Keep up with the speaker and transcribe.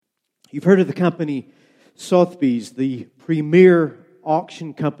You've heard of the company Sotheby's, the premier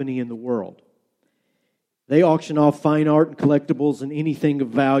auction company in the world. They auction off fine art and collectibles and anything of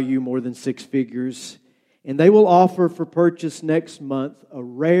value more than six figures. And they will offer for purchase next month a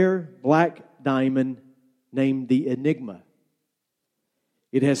rare black diamond named the Enigma.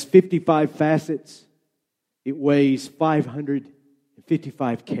 It has 55 facets. It weighs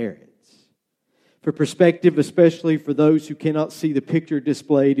 555 carats. For perspective, especially for those who cannot see the picture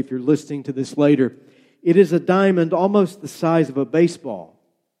displayed if you're listening to this later, it is a diamond almost the size of a baseball.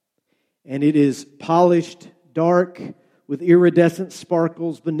 And it is polished, dark, with iridescent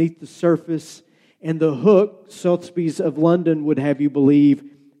sparkles beneath the surface. And the hook, Sotheby's of London would have you believe,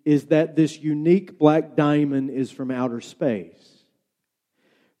 is that this unique black diamond is from outer space.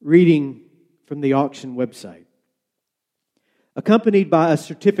 Reading from the auction website. Accompanied by a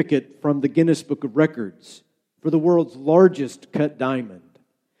certificate from the Guinness Book of Records for the world's largest cut diamond.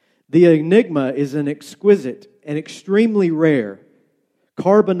 The Enigma is an exquisite and extremely rare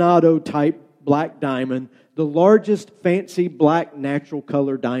carbonado-type black diamond, the largest fancy black natural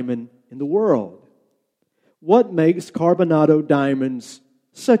color diamond in the world. What makes carbonado diamonds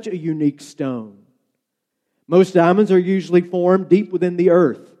such a unique stone? Most diamonds are usually formed deep within the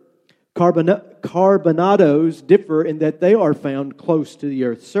earth. Carbonados differ in that they are found close to the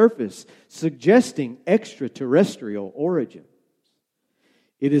earth's surface, suggesting extraterrestrial origins.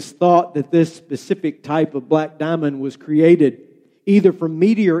 It is thought that this specific type of black diamond was created either from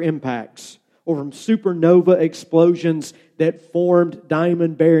meteor impacts or from supernova explosions that formed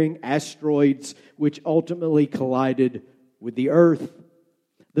diamond-bearing asteroids which ultimately collided with the earth.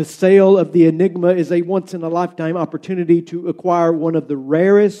 The sale of the Enigma is a once-in-a-lifetime opportunity to acquire one of the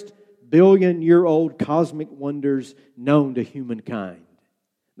rarest billion-year-old cosmic wonders known to humankind.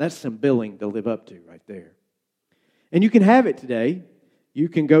 That's some billing to live up to right there. And you can have it today. You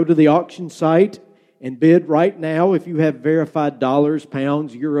can go to the auction site and bid right now if you have verified dollars,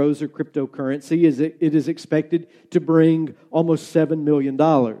 pounds, euros, or cryptocurrency. It is expected to bring almost $7 million.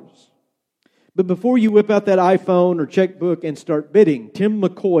 But before you whip out that iPhone or checkbook and start bidding, Tim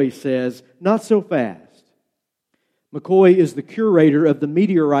McCoy says, not so fast. McCoy is the curator of the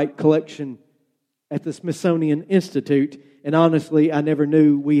meteorite collection at the Smithsonian Institute. And honestly, I never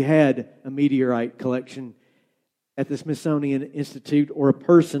knew we had a meteorite collection at the Smithsonian Institute or a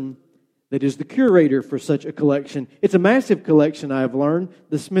person that is the curator for such a collection. It's a massive collection, I have learned.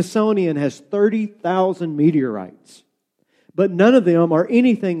 The Smithsonian has 30,000 meteorites, but none of them are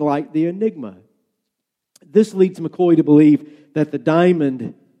anything like the Enigma. This leads McCoy to believe that the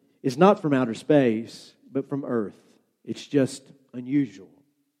diamond is not from outer space, but from Earth. It's just unusual.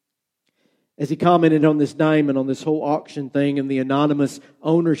 As he commented on this diamond, on this whole auction thing and the anonymous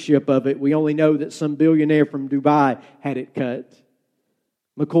ownership of it, we only know that some billionaire from Dubai had it cut.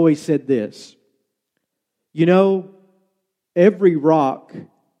 McCoy said this, you know, every rock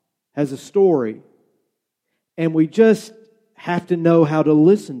has a story, and we just have to know how to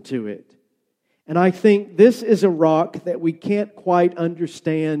listen to it. And I think this is a rock that we can't quite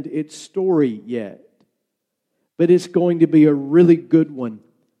understand its story yet. But it's going to be a really good one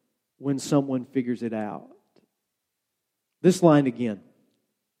when someone figures it out. This line again.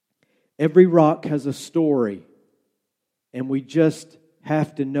 Every rock has a story, and we just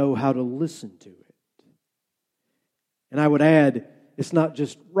have to know how to listen to it. And I would add, it's not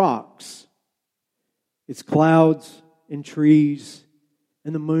just rocks. It's clouds and trees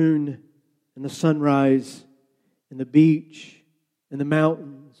and the moon and the sunrise and the beach and the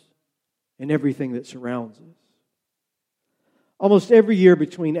mountains and everything that surrounds us. Almost every year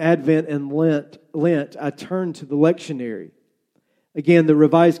between Advent and Lent, I turn to the lectionary. Again, the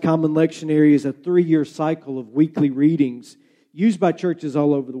Revised Common Lectionary is a 3-year cycle of weekly readings used by churches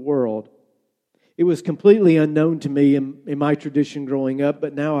all over the world. It was completely unknown to me in my tradition growing up,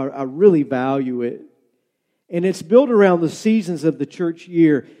 but now I really value it. And it's built around the seasons of the church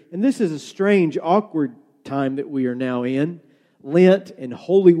year. And this is a strange, awkward time that we are now in. Lent and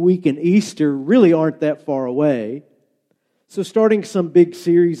Holy Week and Easter really aren't that far away. So starting some big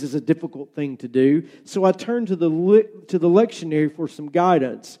series is a difficult thing to do. So I turned to the lectionary for some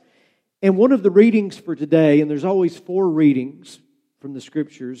guidance. And one of the readings for today, and there's always 4 readings from the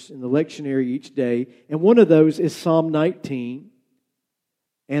Scriptures in the lectionary each day, and one of those is Psalm 19.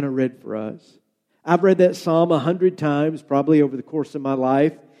 Anna read for us. I've read that Psalm 100 times, probably over the course of my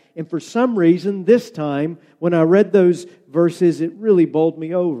life. And for some reason, this time, when I read those verses, it really bowled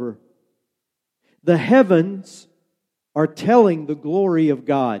me over. The heavens are telling the glory of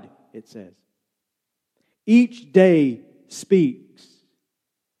God, it says. Each day speaks.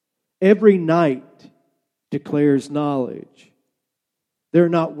 Every night declares knowledge. They're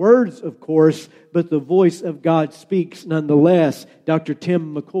not words, of course, but the voice of God speaks nonetheless. Dr.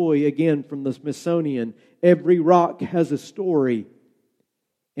 Tim McCoy, again from the Smithsonian, every rock has a story,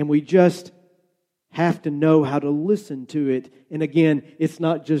 and we just have to know how to listen to it. And again, it's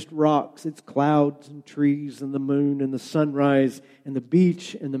not just rocks, it's clouds and trees and the moon and the sunrise and the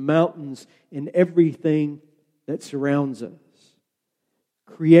beach and the mountains and everything that surrounds us.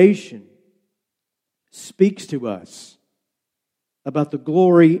 Creation speaks to us about the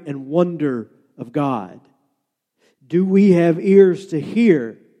glory and wonder of God. Do we have ears to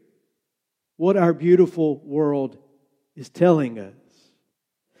hear what our beautiful world is telling us?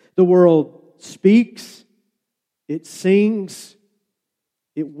 The world speaks, it sings,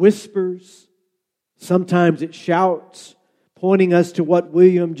 it whispers, sometimes it shouts, pointing us to what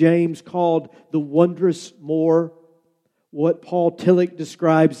William James called the wondrous more, what Paul Tillich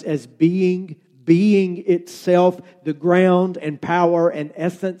describes as being itself, the ground and power and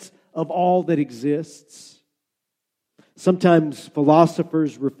essence of all that exists. Sometimes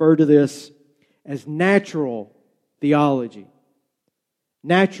philosophers refer to this as natural theology.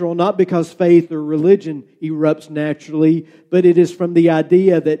 Natural, not because faith or religion erupts naturally, but it is from the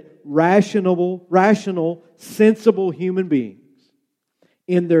idea that rational, sensible human beings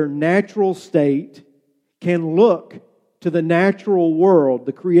in their natural state can look to the natural world,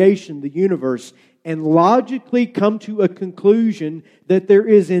 the creation, the universe, and logically come to a conclusion that there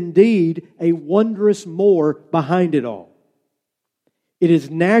is indeed a wondrous more behind it all. It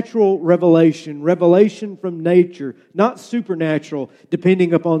is natural revelation from nature, not supernatural,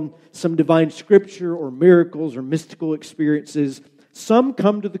 depending upon some divine scripture or miracles or mystical experiences. Some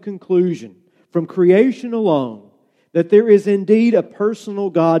come to the conclusion from creation alone that there is indeed a personal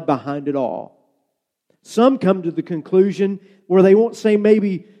God behind it all. Some come to the conclusion where they won't say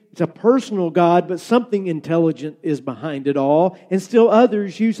maybe it's a personal God, but something intelligent is behind it all. And still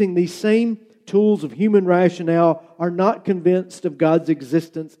others, using these same tools of human rationale, are not convinced of God's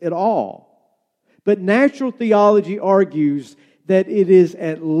existence at all. But natural theology argues that it is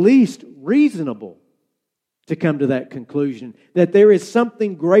at least reasonable to come to that conclusion, that there is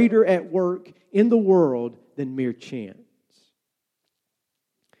something greater at work in the world than mere chance.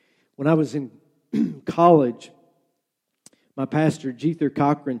 When I was in college, my pastor, Jether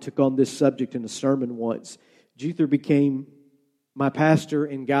Cochran, took on this subject in a sermon once. Jether became my pastor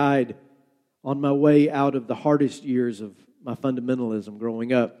and guide on my way out of the hardest years of my fundamentalism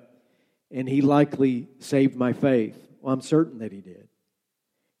growing up. And he likely saved my faith. Well, I'm certain that he did.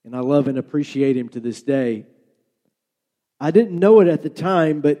 And I love and appreciate him to this day. I didn't know it at the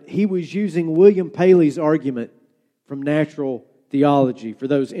time, but he was using William Paley's argument from natural theology. For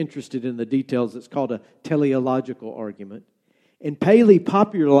those interested in the details, it's called a teleological argument. And Paley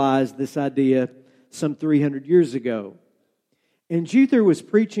popularized this idea some 300 years ago. And Jether was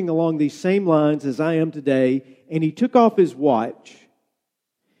preaching along these same lines as I am today, and he took off his watch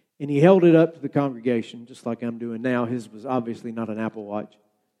and he held it up to the congregation, just like I'm doing now. His was obviously not an Apple Watch.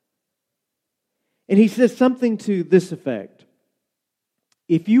 And he said something to this effect: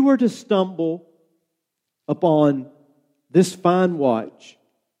 if you were to stumble upon this fine watch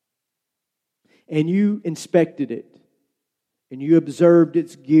and you inspected it and you observed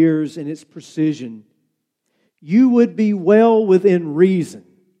its gears and its precision, you would be well within reason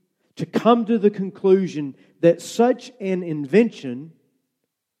to come to the conclusion that such an invention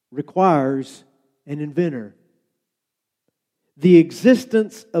requires an inventor. The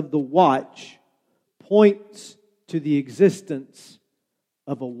existence of the watch points to the existence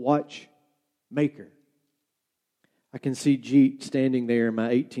of a watchmaker. I can see Jeet standing there in my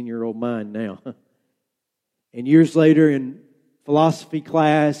 18-year-old mind now. And years later in philosophy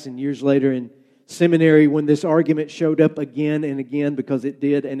class and years later in seminary, when this argument showed up again and again, because it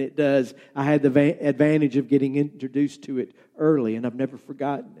did and it does, I had the advantage of getting introduced to it early, and I've never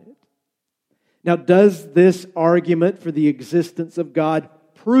forgotten it. Now, does this argument for the existence of God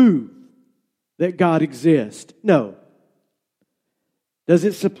prove that God exists? No. Does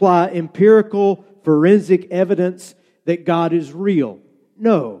it supply empirical, forensic evidence that God is real?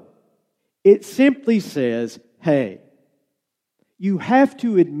 No. It simply says, hey, you have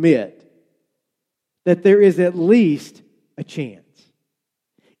to admit that there is at least a chance.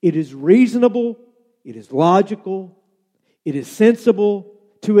 It is reasonable, it is logical, it is sensible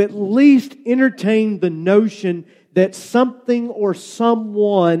to at least entertain the notion that something or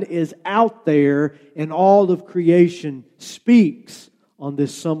someone is out there and all of creation speaks on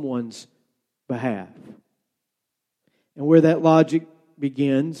this someone's behalf. And where that logic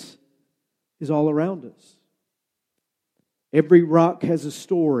begins is all around us. Every rock has a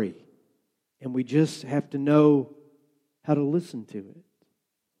story, and we just have to know how to listen to it.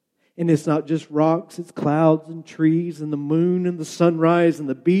 And it's not just rocks, it's clouds and trees and the moon and the sunrise and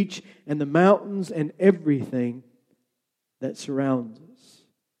the beach and the mountains and everything that surrounds us.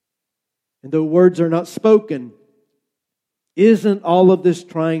 And though words are not spoken, isn't all of this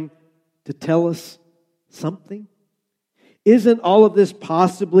trying to tell us something? Isn't all of this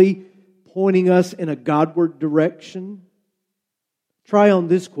possibly pointing us in a Godward direction? Try on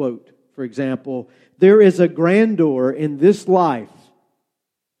this quote, for example. There is a grandeur in this life,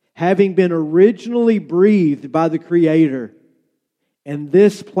 having been originally breathed by the Creator, and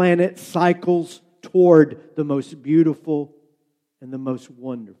this planet cycles toward the most beautiful and the most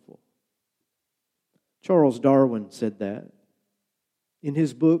wonderful. Charles Darwin said that in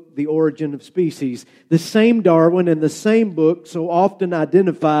his book, The Origin of Species. The same Darwin and the same book so often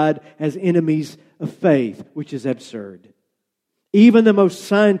identified as enemies of faith, which is absurd. Even the most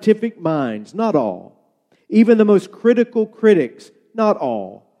scientific minds, not all, even the most critical critics, not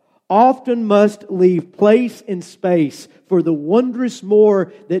all, often must leave place and space for the wondrous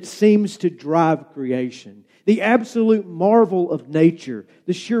more that seems to drive creation. The absolute marvel of nature,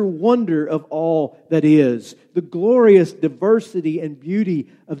 the sheer wonder of all that is, the glorious diversity and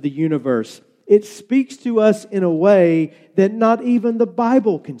beauty of the universe. It speaks to us in a way that not even the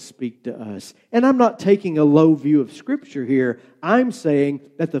Bible can speak to us. And I'm not taking a low view of Scripture here. I'm saying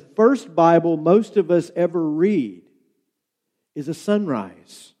that the first Bible most of us ever read is a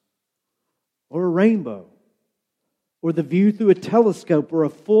sunrise or a rainbow or the view through a telescope or a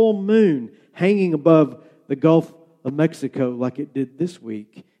full moon hanging above the Gulf of Mexico like it did this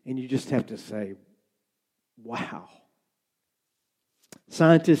week. And you just have to say, wow.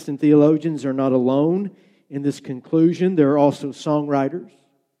 Scientists and theologians are not alone in this conclusion. There are also songwriters.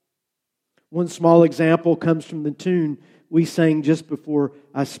 One small example comes from the tune we sang just before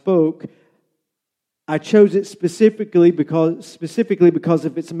I spoke. I chose it specifically because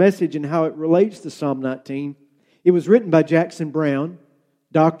of its message and how it relates to Psalm 19. It was written by Jackson Brown,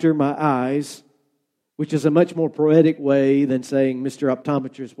 Doctor My Eyes, which is a much more poetic way than saying, Mr.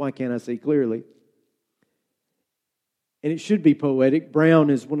 Optometrist, why can't I see clearly? And it should be poetic. Brown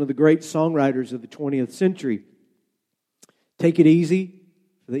is one of the great songwriters of the 20th century. Take It Easy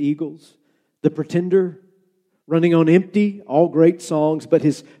for the Eagles. The Pretender, Running on Empty, all great songs. But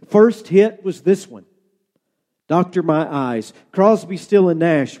his first hit was this one, Doctor My Eyes. Crosby, Still and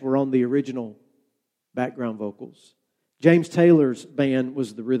Nash were on the original background vocals. James Taylor's band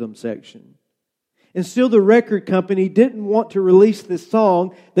was the rhythm section. And still the record company didn't want to release this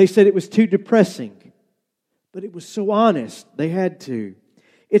song. They said it was too depressing. But it was so honest, they had to.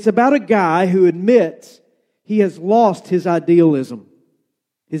 It's about a guy who admits he has lost his idealism,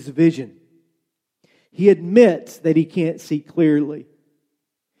 his vision. He admits that he can't see clearly.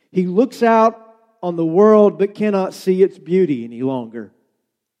 He looks out on the world but cannot see its beauty any longer.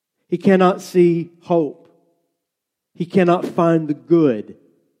 He cannot see hope. He cannot find the good.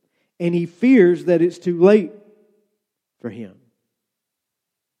 And he fears that it's too late for him.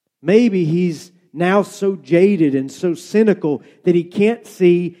 Maybe he's now so jaded and so cynical that he can't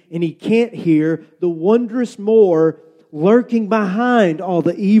see and he can't hear the wondrous more lurking behind all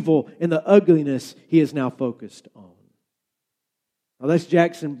the evil and the ugliness he is now focused on. Now that's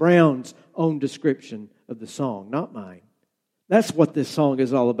Jackson Brown's own description of the song, not mine. That's what this song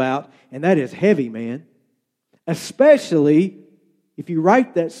is all about, and that is heavy, man. Especially if you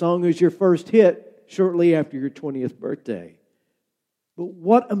write that song as your first hit shortly after your 20th birthday. But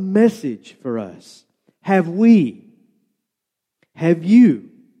what a message for us. Have you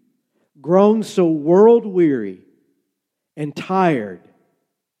grown so world-weary and tired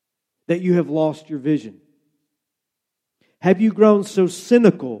that you have lost your vision? Have you grown so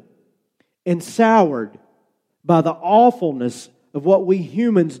cynical and soured by the awfulness of what we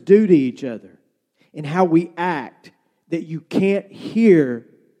humans do to each other and how we act that you can't hear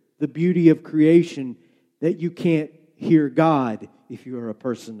the beauty of creation, that you can't hear God, if you are a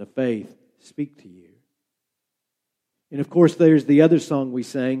person of faith, speak to you? And of course, there's the other song we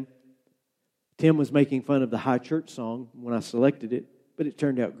sang. Tim was making fun of the high church song when I selected it, but it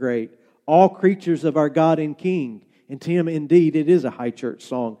turned out great. All creatures of our God and King. And Tim, indeed, it is a high church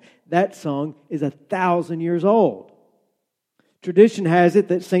song. That song is 1,000 years old. Tradition has it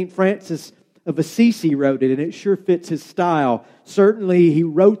that St. Francis of Assisi wrote it, and it sure fits his style. Certainly, he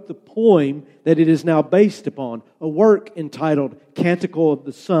wrote the poem that it is now based upon, a work entitled Canticle of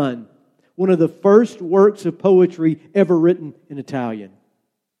the Sun, one of the first works of poetry ever written in Italian.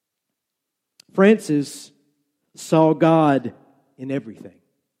 Francis saw God in everything.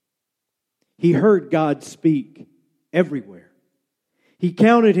 He heard God speak everywhere. He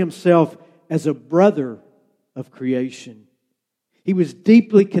counted himself as a brother of creation. He was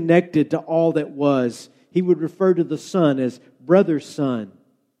deeply connected to all that was. He would refer to the sun as brother sun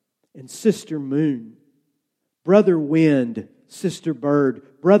and sister moon, brother wind, sister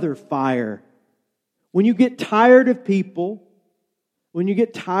bird, brother fire. When you get tired of people, when you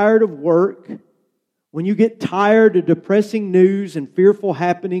get tired of work, when you get tired of depressing news and fearful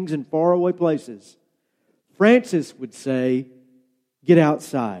happenings in faraway places, Francis would say, get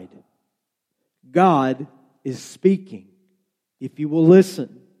outside. God is speaking if you will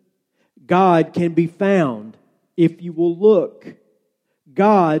listen. God can be found if you will look.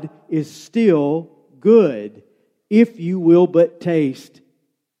 God is still good if you will but taste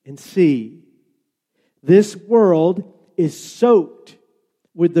and see. This world is soaked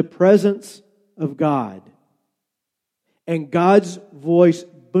with the presence of God. And God's voice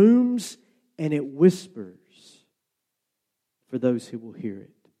booms and it whispers for those who will hear it.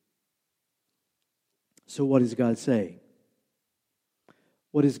 So what is God saying?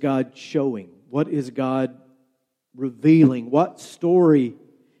 What is God showing? What is God revealing? What story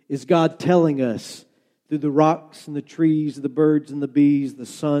is God telling us through the rocks and the trees, the birds and the bees, the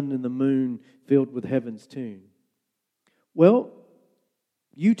sun and the moon filled with heaven's tune? Well,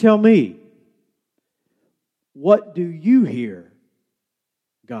 you tell me. What do you hear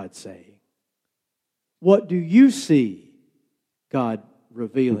God saying? What do you see God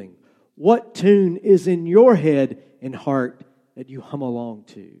revealing? What tune is in your head and heart that you hum along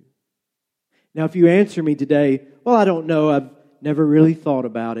to? Now, if you answer me today, well, I don't know, I've never really thought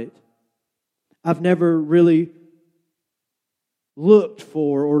about it. I've never really looked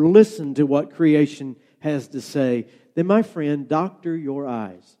for or listened to what creation has to say, then my friend, doctor your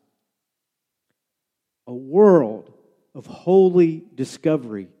eyes. A world of holy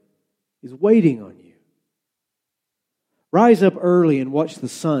discovery is waiting on you. Rise up early and watch the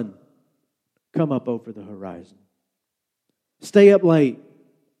sun come up over the horizon. Stay up late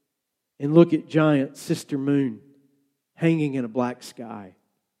and look at giant sister moon hanging in a black sky.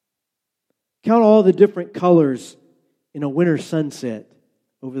 Count all the different colors in a winter sunset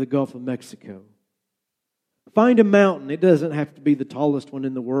over the Gulf of Mexico. Find a mountain. It doesn't have to be the tallest one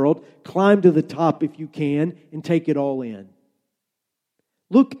in the world. Climb to the top if you can and take it all in.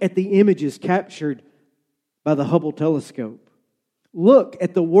 Look at the images captured by the Hubble telescope. Look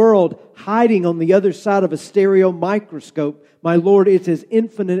at the world hiding on the other side of a stereo microscope. My Lord, it's as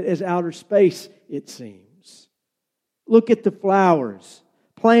infinite as outer space, it seems. Look at the flowers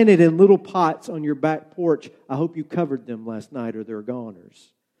planted in little pots on your back porch. I hope you covered them last night or they're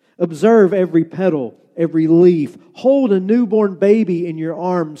goners. Observe every petal, every leaf. Hold a newborn baby in your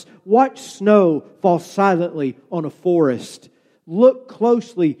arms. Watch snow fall silently on a forest. Look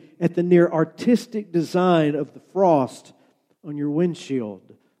closely at the near artistic design of the frost on your windshield,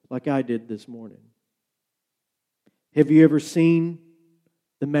 like I did this morning. Have you ever seen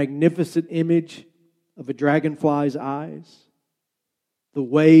the magnificent image of a dragonfly's eyes? The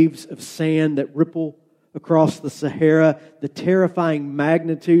waves of sand that ripple across the Sahara, the terrifying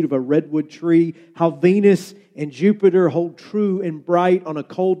magnitude of a redwood tree, how Venus and Jupiter hold true and bright on a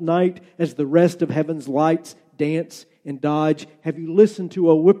cold night as the rest of heaven's lights dance and dodge. Have you listened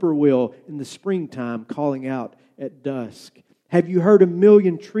to a whippoorwill in the springtime calling out at dusk? Have you heard a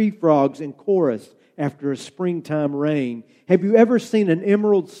million tree frogs in chorus after a springtime rain? Have you ever seen an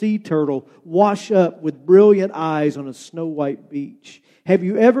emerald sea turtle wash up with brilliant eyes on a snow-white beach? Have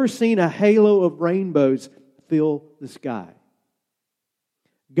you ever seen a halo of rainbows fill the sky?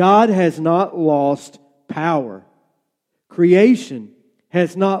 God has not lost power. Creation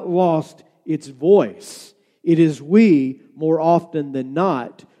has not lost its voice. It is we, more often than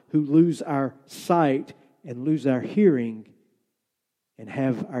not, who lose our sight and lose our hearing and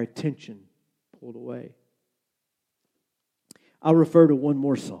have our attention pulled away. I'll refer to one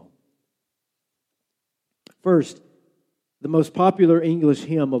more song. First, the most popular English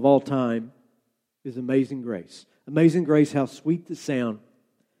hymn of all time is Amazing Grace. Amazing Grace, how sweet the sound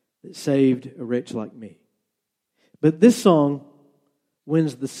that saved a wretch like me. But this song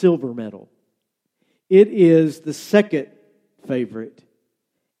wins the silver medal. It is the second favorite,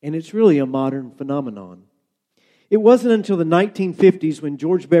 and it's really a modern phenomenon. It wasn't until the 1950s when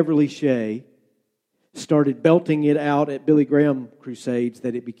George Beverly Shea started belting it out at Billy Graham crusades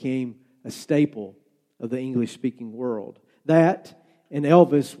that it became a staple of the English-speaking world. That and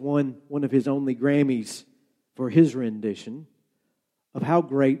Elvis won one of his only Grammys for his rendition of How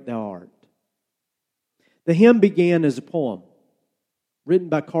Great Thou Art. The hymn began as a poem written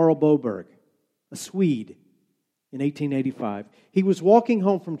by Karl Boberg, a Swede, in 1885. He was walking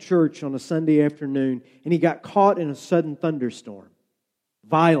home from church on a Sunday afternoon and he got caught in a sudden thunderstorm.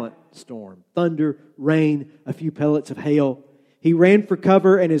 Violent storm, thunder, rain, a few pellets of hail. He ran for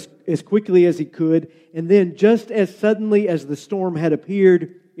cover and as quickly as he could, and then just as suddenly as the storm had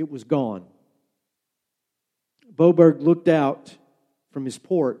appeared, it was gone. Boberg looked out from his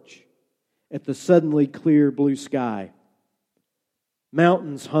porch at the suddenly clear blue sky.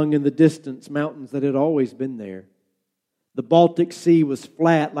 Mountains hung in the distance, mountains that had always been there. The Baltic Sea was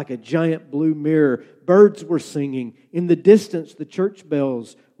flat like a giant blue mirror. Birds were singing. In the distance, the church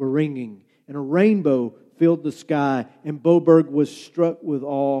bells were ringing, and a rainbow filled the sky, and Boberg was struck with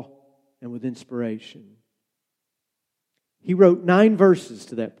awe and with inspiration. He wrote 9 verses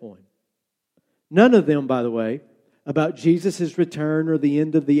to that point. None of them, by the way, about Jesus' return or the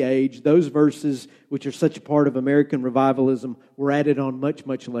end of the age. Those verses, which are such a part of American revivalism, were added on much,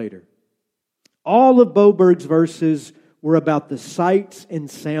 much later. All of Boberg's verses were about the sights and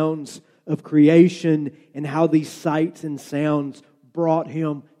sounds of creation and how these sights and sounds brought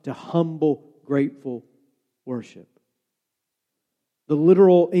him to humble, grateful worship. The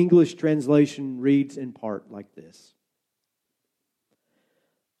literal English translation reads in part like this.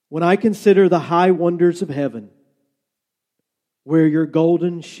 When I consider the high wonders of heaven, where your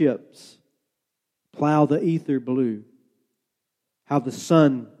golden ships plow the ether blue, how the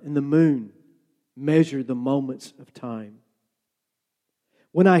sun and the moon measure the moments of time.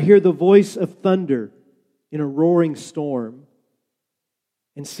 When I hear the voice of thunder in a roaring storm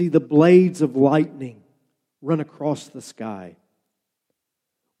and see the blades of lightning run across the sky.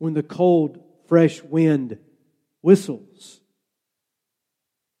 When the cold, fresh wind whistles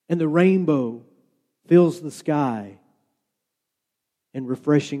and the rainbow fills the sky and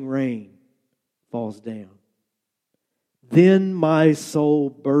refreshing rain falls down. Then my soul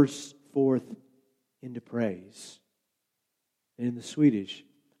bursts forth into praise. And in the Swedish,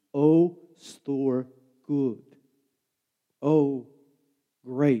 O stor Gud, O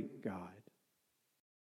great God.